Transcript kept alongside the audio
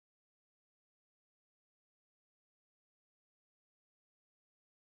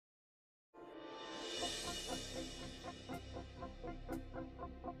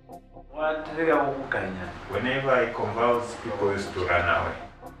Whenever I convulse, people used to run away.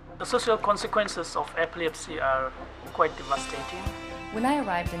 The social consequences of epilepsy are quite devastating. When I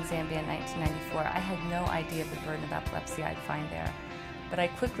arrived in Zambia in 1994, I had no idea of the burden of epilepsy I'd find there. But I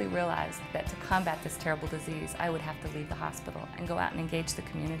quickly realized that to combat this terrible disease, I would have to leave the hospital and go out and engage the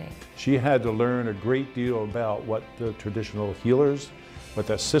community. She had to learn a great deal about what the traditional healers, what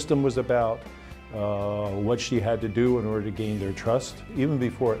that system was about, what she had to do in order to gain their trust, even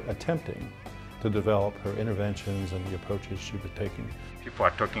before attempting to develop her interventions and the approaches she was taking. People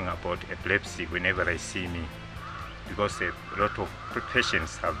are talking about epilepsy whenever they see me, because a lot of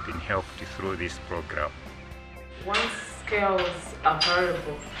patients have been helped through this program. Once scales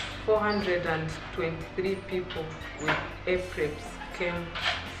available, 423 people with epilepsy came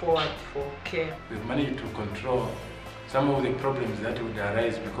forward for care. We've managed to control some of the problems that would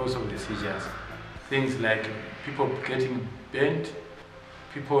arise because of the seizures. Things like people getting bent,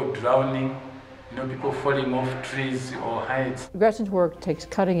 people drowning, people falling off trees or heights. Gretchen's work takes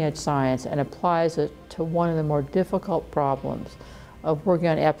cutting-edge science and applies it to one of the more difficult problems of working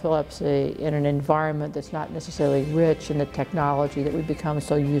on epilepsy in an environment that's not necessarily rich in the technology that we've become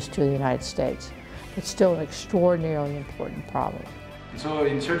so used to in the United States. It's still an extraordinarily important problem. So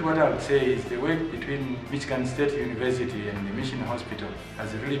in short, what I would say is the work between Michigan State University and the Mission Hospital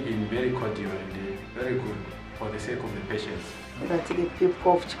has really been very cordial and very good for the sake of the patients. That the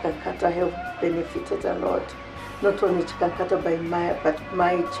people of Chikankata have benefited a lot. Not only Chikankata but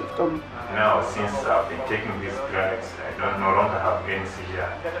my chiefdom. Now, since I've been taking these drugs, I no longer have any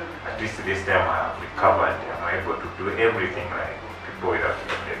seizure. At least this time I have recovered. I'm able to do everything like people without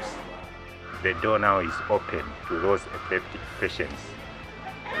epilepsy. The door now is open to those epileptic patients.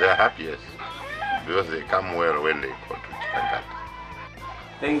 They are happiest because they come well when they go to Chikankata.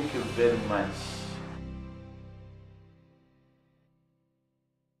 Thank you very much.